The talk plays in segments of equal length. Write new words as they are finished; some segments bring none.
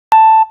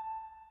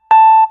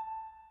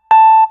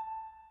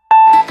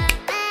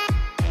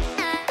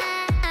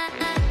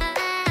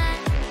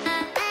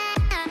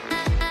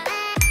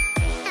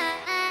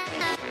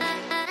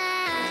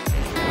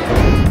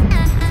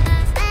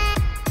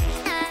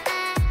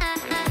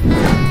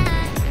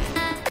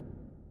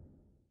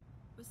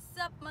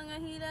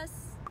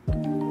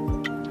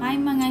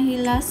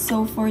Hilass.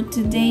 So for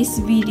today's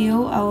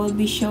video, I will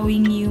be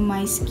showing you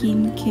my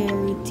skincare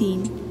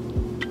routine.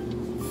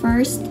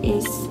 First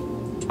is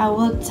I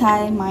will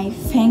tie my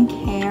fang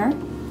hair.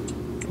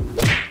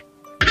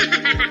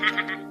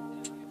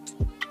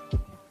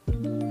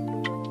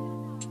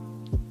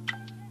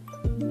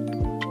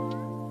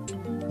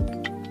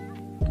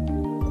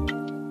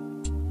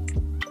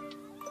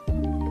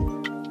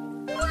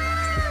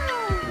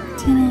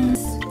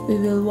 We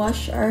will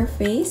wash our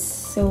face,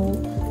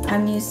 so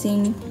I'm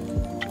using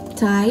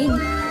Tide.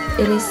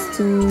 It is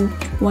to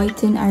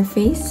whiten our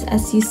face.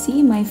 As you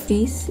see, my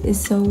face is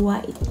so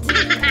white.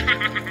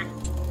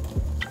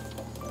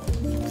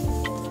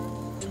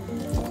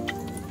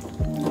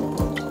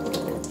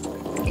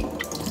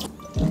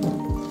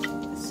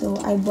 So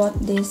I bought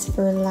this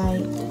for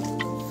like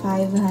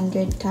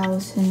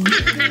 500,000.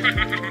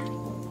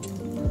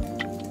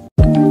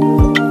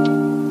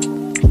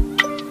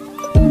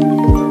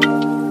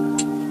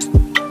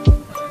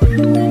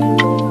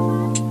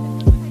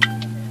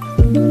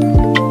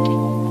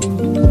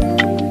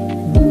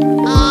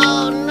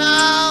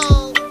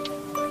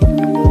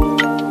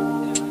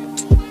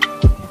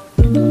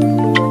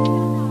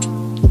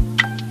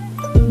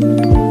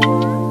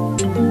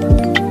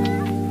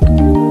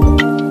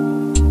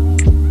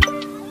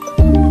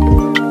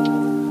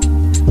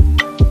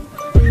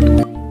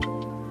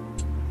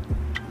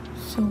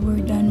 So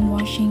we're done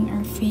washing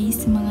our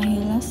face, mga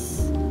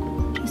Hilass.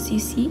 As you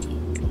see,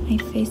 my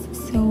face is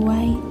so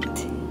white.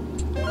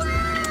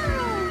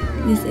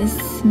 This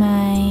is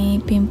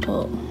my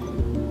pimple.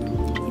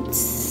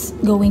 It's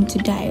going to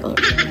die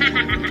already.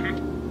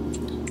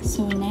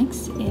 So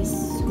next is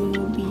we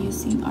will be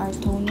using our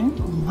toner.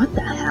 What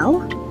the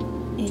hell?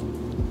 It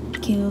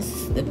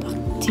kills the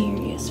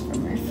bacteria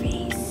from our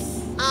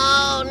face.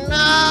 Oh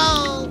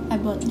no! I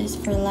bought this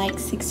for like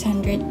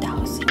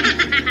 600,000.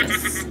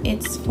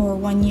 It's for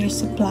 1 year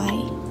supply.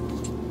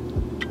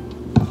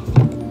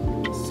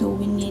 So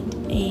we need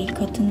a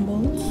cotton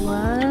ball.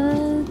 What?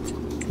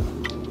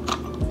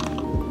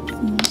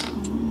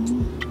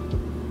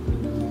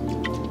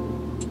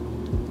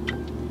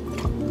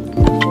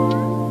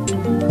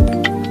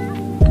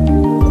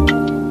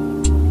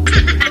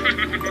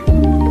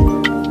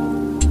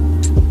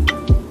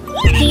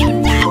 What are you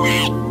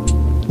doing?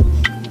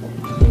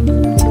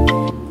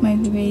 My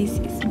face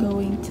is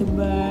going to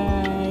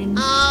burn.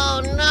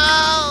 Oh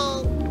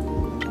no!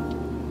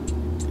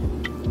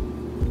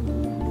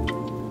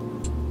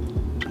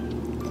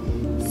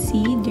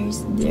 See,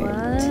 there's dirt.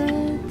 What?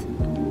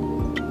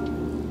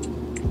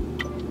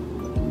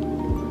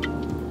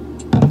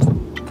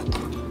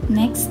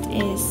 Next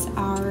is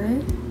our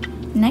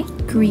night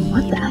cream.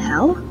 What the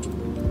hell?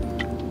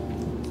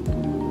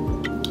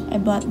 I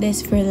bought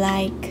this for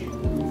like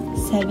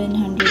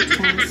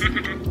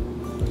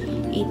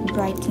 700,000. It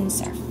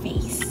brightens our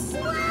face.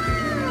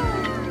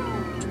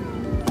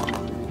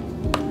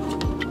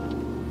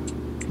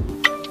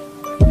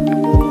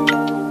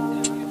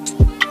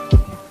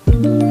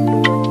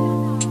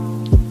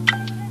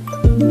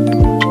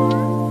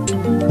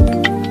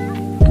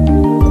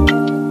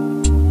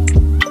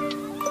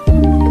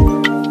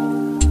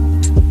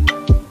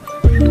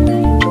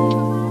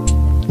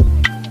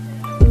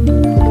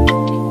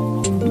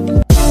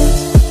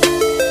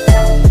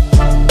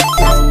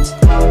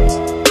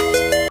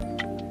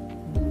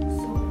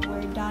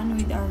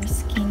 With our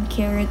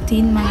skincare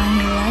routine, mga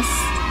Hilass.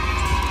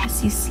 As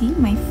you see,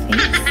 my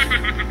face.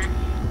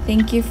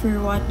 Thank you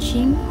for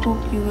watching. Hope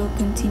you will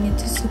continue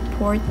to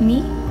support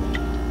me.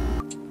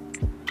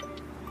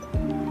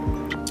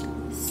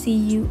 See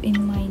you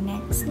in my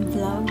next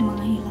vlog,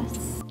 mga Hilass.